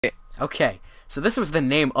Okay, so this was the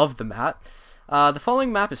name of the map. The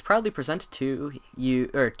following map is proudly presented to you,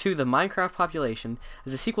 or to the Minecraft population,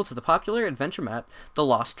 as a sequel to the popular adventure map, The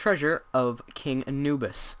Lost Treasure of King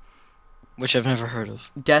Anubis. Which I've never heard of.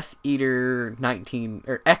 Death Eater 19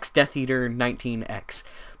 or X Death Eater 19X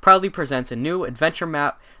proudly presents a new adventure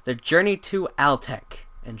map, The Journey to Altec.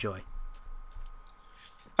 Enjoy.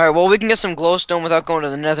 Alright, well, we can get some glowstone without going to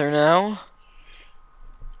the nether now.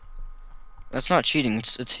 That's not cheating,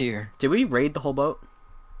 it's here. Did we raid the whole boat?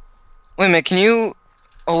 Wait a minute, can you...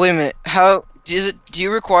 Oh, wait a minute. How... Does it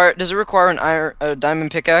require a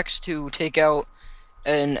diamond pickaxe to take out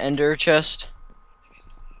an ender chest?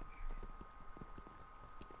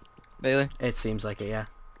 Bailey? It seems like it, yeah.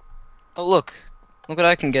 Oh, look. Look what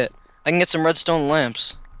I can get. I can get some redstone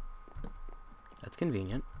lamps. That's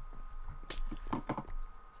convenient.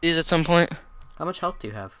 These at some point? How much health do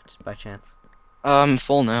you have, just by chance? I'm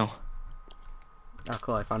full now. Oh,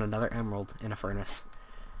 cool. I found another emerald in a furnace.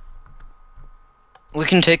 We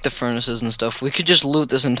can take the furnaces and stuff. We could just loot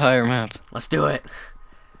this entire map. Let's do it.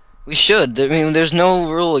 We should. I mean, there's no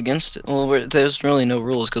rule against it. Well, there's really no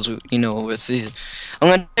rules because, you know, with these... I'm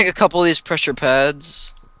going to take a couple of these pressure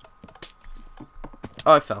pads.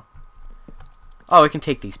 Oh, I fell. Oh, we can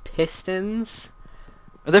take these pistons.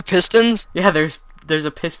 Are there pistons? Yeah, there's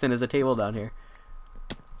a piston as a table down here.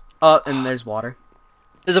 Oh, and there's water.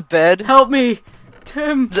 There's a bed. Help me!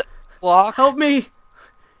 Tim! There's a clock. Help me!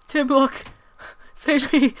 Tim, look!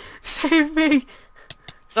 Save me! Save me!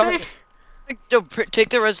 Save... Joe, take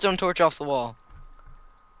the redstone torch off the wall.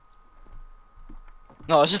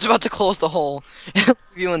 No, I was just about to close the hole.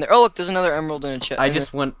 You in there. Oh, look, there's another emerald in a chest. I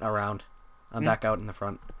just went around. I'm back out in the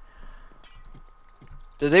front.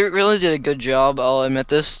 They really did a good job, I'll admit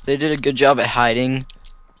this. They did a good job at hiding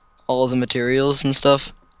all of the materials and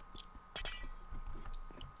stuff.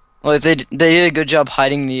 Like, they did a good job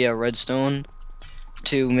hiding the redstone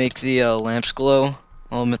to make the lamps glow.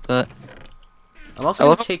 I'll admit that. I'm also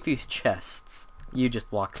gonna take these chests. You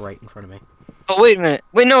just walked right in front of me. Oh, wait a minute.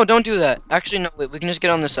 Wait, no, don't do that. Actually, no, wait, we can just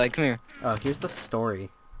get on this side. Come here. Oh, here's the story.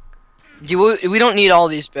 We don't need all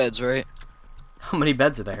these beds, right? How many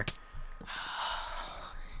beds are there?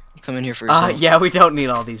 Come in here for yourself. Yeah, we don't need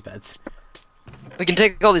all these beds. We can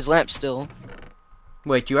take all these lamps still.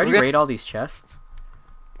 Wait, do you already raid all these chests?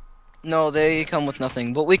 No, they come with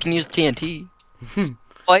nothing, but we can use TNT.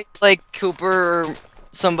 like Cooper or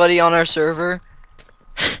somebody on our server.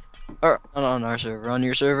 Or not on our server, on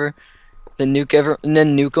your server. Then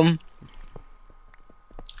nuke them.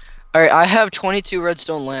 Alright, I have 22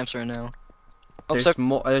 redstone lamps right now. There's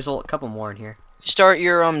more. There's a couple more in here. Start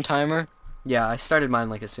your timer. Yeah, I started mine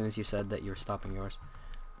like as soon as you said that you were stopping yours.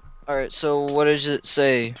 Alright, so what does it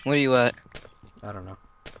say? What are you at? I don't know.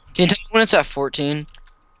 Can you tell me when it's at 14?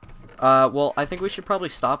 Well, I think we should probably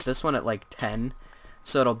stop this one at like 10.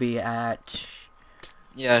 So it'll be at...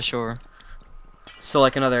 Yeah, sure. So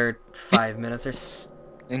like another 5 minutes or...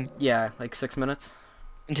 Yeah, like 6 minutes.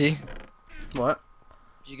 TNT? What?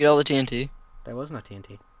 Did you get all the TNT? There was no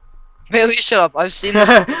TNT. Bailey, shut up. I've seen this.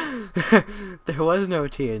 There was no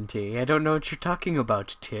TNT. I don't know what you're talking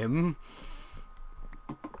about, Tim.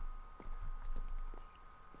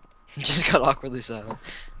 Just got awkwardly silent.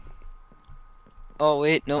 Oh,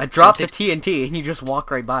 wait, no. I dropped the TNT and you just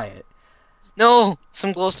walk right by it. No!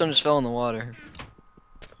 Some glowstone just fell in the water.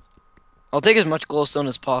 I'll take as much glowstone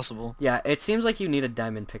as possible. Yeah, it seems like you need a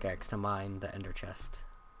diamond pickaxe to mine the ender chest.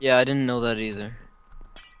 Yeah, I didn't know that either.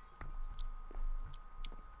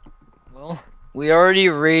 Well, we already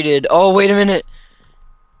raided... Oh, wait a minute!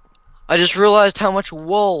 I just realized how much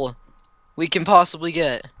wool we can possibly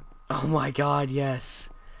get. Oh my god, yes.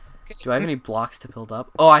 Do I have any blocks to build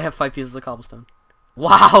up? Oh, I have 5 pieces of cobblestone.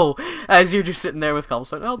 Wow! As you're just sitting there with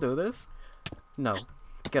cobblestone, I'll do this. No.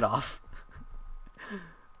 Get off.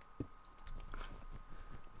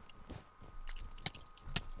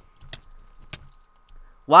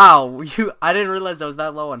 Wow, I didn't realize I was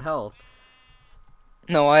that low on health.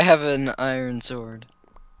 No, I have an iron sword.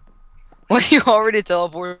 What, you already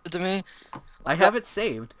teleported to me? I have it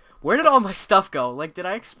saved. Where did all my stuff go? Like, did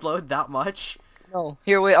I explode that much? No.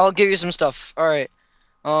 Here, wait, I'll give you some stuff. Alright.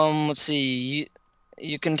 Let's see.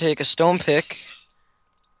 You can take a stone pick.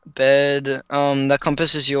 Bed. That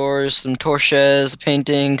compass is yours. Some torches,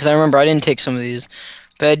 painting. Because I remember I didn't take some of these.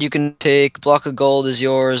 Bed you can take. Block of gold is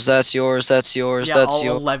yours. That's yours. That's yours. Yeah, that's all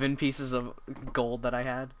yours. 11 pieces of gold that I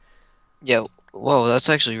had. Yeah. Whoa, that's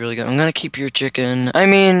actually really good. I'm gonna keep your chicken. I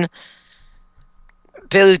mean,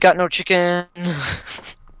 Bailey's got no chicken.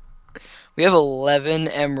 We have 11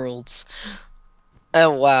 emeralds.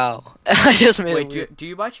 Oh, wow. I just made Wait, do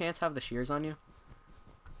you by chance have the shears on you?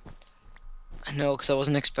 I know, because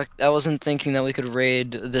I wasn't thinking that we could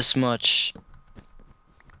raid this much.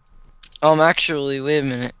 Actually, wait a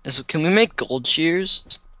minute. Can we make gold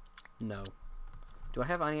shears? No. Do I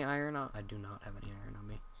have any iron on? I do not have any iron on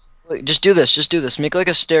me. Wait, just do this. Just do this. Make like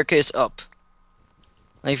a staircase up.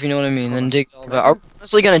 Like, if you know what I mean. Hold Then on. dig all Can that. I Are do- we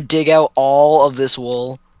honestly gonna dig out all of this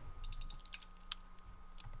wool?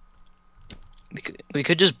 We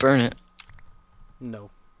could just burn it. No.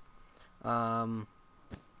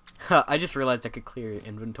 I just realized I could clear your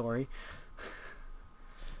inventory.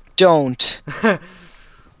 Don't.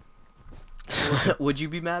 Would you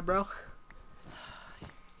be mad, bro?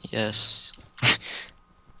 Yes.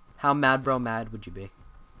 How mad, bro, mad would you be?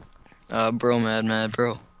 Bro, mad,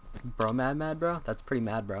 bro. Bro, mad, bro? That's pretty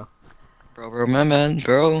mad, bro. Bro, mad,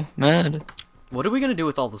 bro, mad. What are we gonna do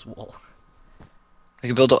with all this wool? I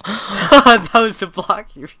could build a. That was the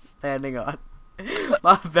block you were standing on.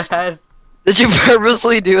 My bad. Did you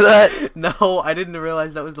purposely do that? No, I didn't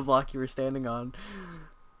realize that was the block you were standing on.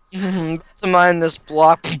 To mine this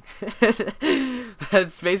block.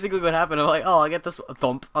 That's basically what happened. I'm like, oh, I'll get this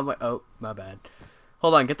thump. I'm like, oh, my bad.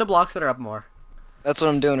 Hold on, get the blocks that are up more. That's what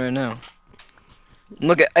I'm doing right now.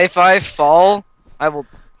 Look, if I fall, I will.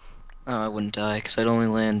 Oh, I wouldn't die because I'd only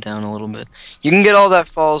land down a little bit. You can get all that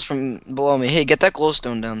falls from below me. Hey, get that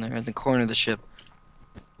glowstone down there at the corner of the ship.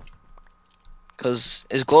 Cause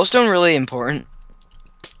is glowstone really important?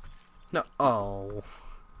 No, oh.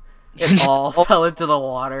 It all fell into the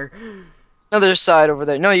water. Another side over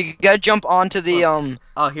there. No, you gotta jump onto the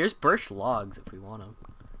Oh, here's birch logs if we want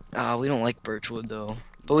them. we don't like birchwood though,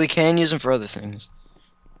 but we can use them for other things.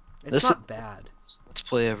 It's This not bad. Let's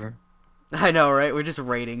play ever. I know, right? We're just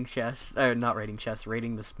raiding chests. Not raiding chests,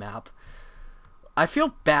 raiding this map. I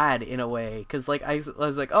feel bad in a way, because like, I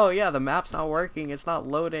was like, oh yeah, the map's not working, it's not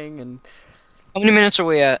loading, and... How many minutes are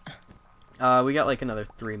we at? We got like another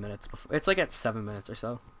 3 minutes before. It's like at 7 minutes or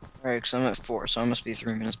so. Alright, because I'm at 4, so I must be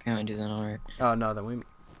 3 minutes behind you then, alright. Oh no, then we...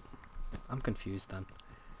 I'm confused then.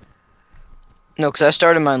 No, because I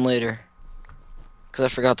started mine later. Because I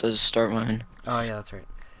forgot to start mine. Oh yeah, that's right.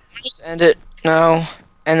 Just end it now,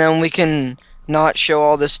 and then we can not show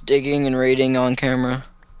all this digging and raiding on camera.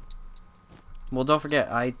 Well, don't forget,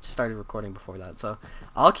 I started recording before that, so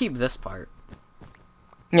I'll keep this part.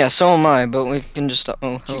 Yeah, so am I, but we can just stop.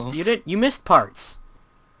 Oh, hello. You missed parts.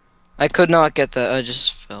 I could not get that, I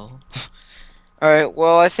just fell. Alright,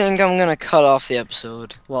 well, I think I'm gonna cut off the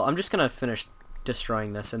episode. Well, I'm just gonna finish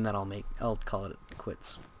destroying this, and then I'll call it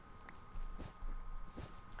quits.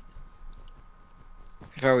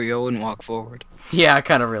 If I were you, I wouldn't walk forward. Yeah, I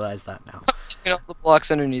kind of realized that now. Get all the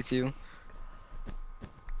blocks underneath you.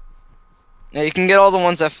 Yeah, you can get all the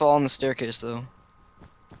ones that fall on the staircase, though.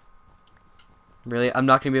 Really? I'm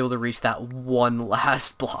not gonna be able to reach that one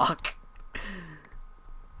last block.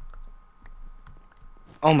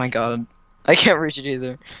 Oh my god. I can't reach it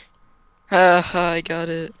either. Haha, I got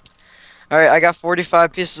it. Alright, I got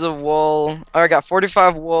 45 pieces of wool. I got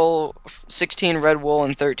 45 wool, 16 red wool,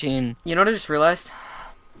 and 13. You know what I just realized?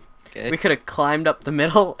 Okay. We could have climbed up the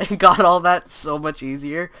middle and got all that so much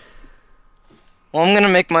easier. Well, I'm gonna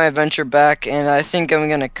make my adventure back, and I think I'm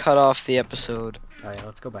gonna cut off the episode. Oh yeah,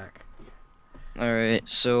 let's go back. Alright,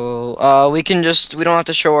 so, we don't have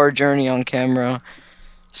to show our journey on camera.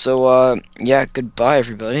 So, yeah, goodbye,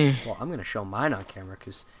 everybody. Well, I'm gonna show mine on camera,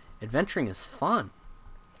 because adventuring is fun.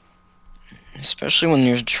 Especially when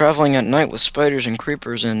you're traveling at night with spiders and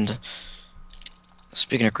creepers, and...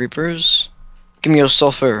 Speaking of creepers, give me your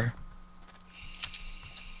sulfur.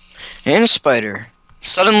 And a spider.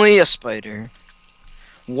 Suddenly a spider.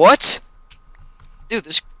 What? Dude,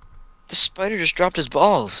 this spider just dropped his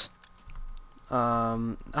balls.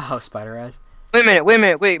 Oh, spider eyes. Wait a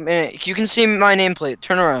minute. You can see my nameplate.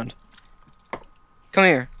 Turn around. Come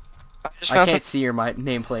here. I just I found can't see your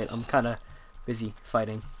nameplate. I'm kind of busy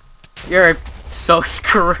fighting. You're so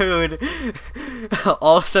screwed.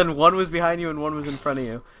 All of a sudden, one was behind you and one was in front of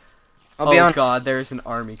you. Oh god, there's an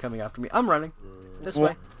army coming after me. I'm running. This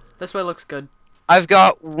way. This way looks good. I've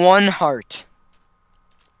got 1 heart.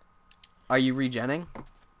 Are you regenning?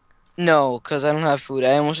 No, because I don't have food.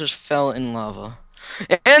 I almost just fell in lava.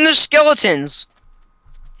 And there's skeletons!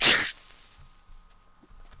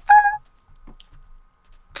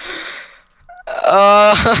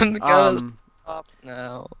 I'm gonna stop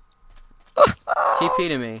now. TP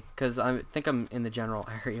to me, because I think I'm in the general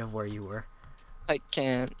area of where you were. I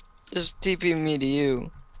can't. Just TP me to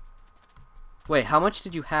you. Wait, how much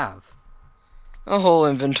did you have? A whole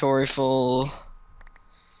inventory full.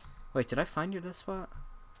 Wait, did I find you this spot?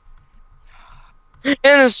 And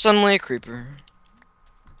there's suddenly a creeper.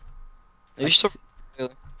 Are you still...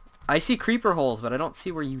 I see creeper holes, but I don't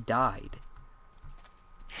see where you died.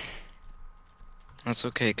 That's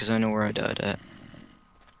okay, because I know where I died at.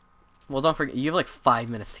 Well, don't forget, you have like 5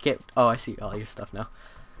 minutes to get... Oh, I see all your stuff now.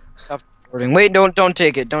 Stop recording. Wait, don't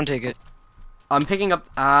take it. Don't take it. I'm picking up,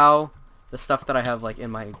 ow, the stuff that I have like in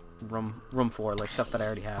my room 4, like stuff that I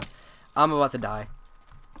already have. I'm about to die.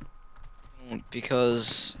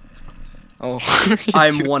 Because... Oh.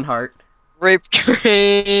 I'm Dude, 1 heart. rape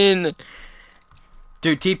train!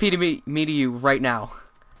 Dude, TP to me to you right now.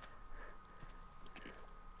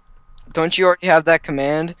 Don't you already have that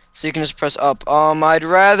command? So you can just press up. I'd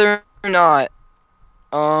rather not.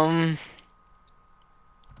 Oh,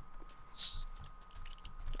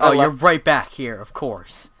 you're right back here, of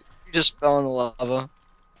course. You just fell in the lava.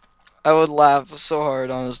 I would laugh so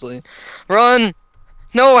hard, honestly. Run!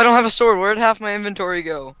 No, I don't have a sword. Where'd half my inventory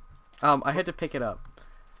go? I had to pick it up.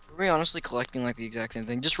 Are we honestly collecting like the exact same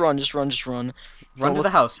thing? Just run, just run, just run. Run to the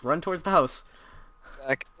house. Run towards the house.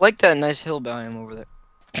 Back. Like that nice hill biome over there.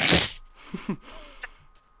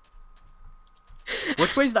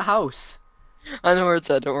 Which way's the house? I know where it's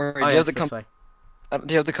at. Don't worry. Oh, Do you yes, have the this way.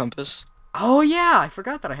 Do you have the compass? Oh yeah, I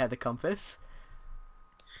forgot that I had the compass.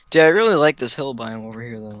 Dude, I really like this hill biome over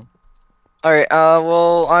here, though. Alright,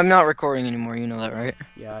 well, I'm not recording anymore, you know that, right?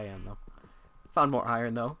 Yeah, I am though. Found more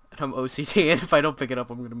iron though, and I'm OCD, and if I don't pick it up,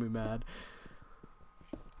 I'm gonna be mad.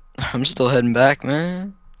 I'm still heading back,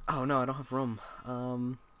 man. Oh no, I don't have room.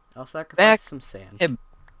 I'll sacrifice Back. some sand. Hey.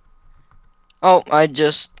 Oh, I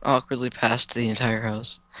just awkwardly passed the entire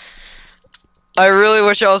house. I really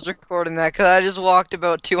wish I was recording that, because I just walked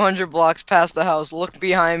about 200 blocks past the house, looked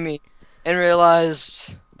behind me, and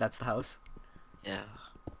realized... That's the house. Yeah.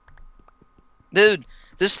 Dude,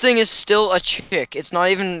 this thing is still a chick. It's not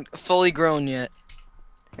even fully grown yet.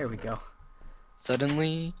 Here we go.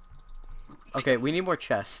 Suddenly... Okay, we need more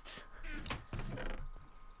chests.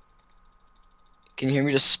 Can you hear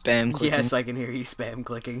me just spam clicking? Yes, I can hear you spam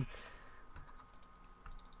clicking.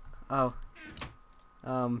 Oh.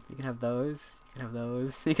 You can have those. You can have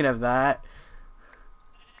those. You can have that.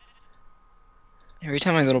 Every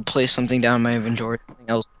time I go to place something down in my inventory, something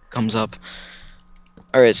else comes up.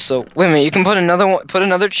 Alright, so wait a minute, you can put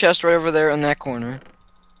another chest right over there in that corner.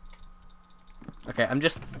 Okay, I'm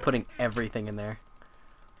just putting everything in there.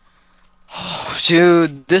 Oh,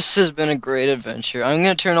 dude, this has been a great adventure. I'm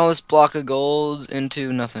gonna turn all this block of gold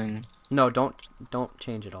into nothing. No, don't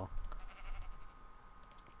change it all.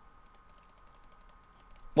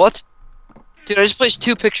 What? Dude, I just placed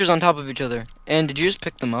 2 pictures on top of each other. And did you just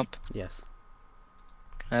pick them up? Yes.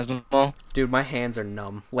 Can I have them all? Dude, my hands are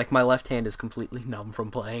numb. Like, my left hand is completely numb from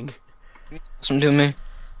playing. Some to me.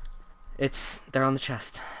 They're on the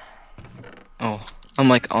chest. Oh, I'm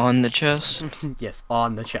like on the chest. Yes,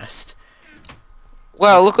 on the chest.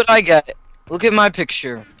 Wow, look what I got. Look at my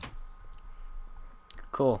picture.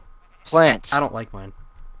 Cool. Plants. I don't like mine.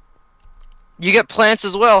 You get plants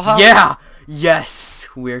as well, huh? Yeah! Yes!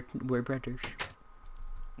 We're British.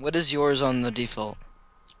 What is yours on the default?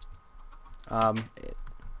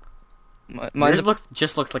 Mine's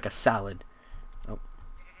just looks like a salad. Oh.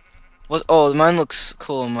 What? Oh, mine looks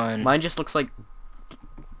cool. Mine just looks like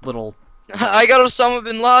little... I got Osama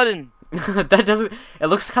bin Laden. That doesn't... It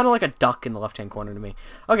looks kind of like a duck in the left-hand corner to me.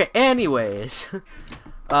 Okay, anyways.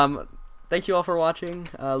 Thank you all for watching.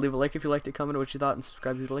 Leave a like if you liked it, comment what you thought, and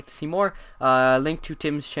subscribe if you'd like to see more. Link to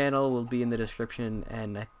Tim's channel will be in the description,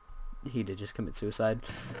 and he did just commit suicide.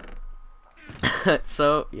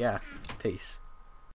 So, yeah. Peace.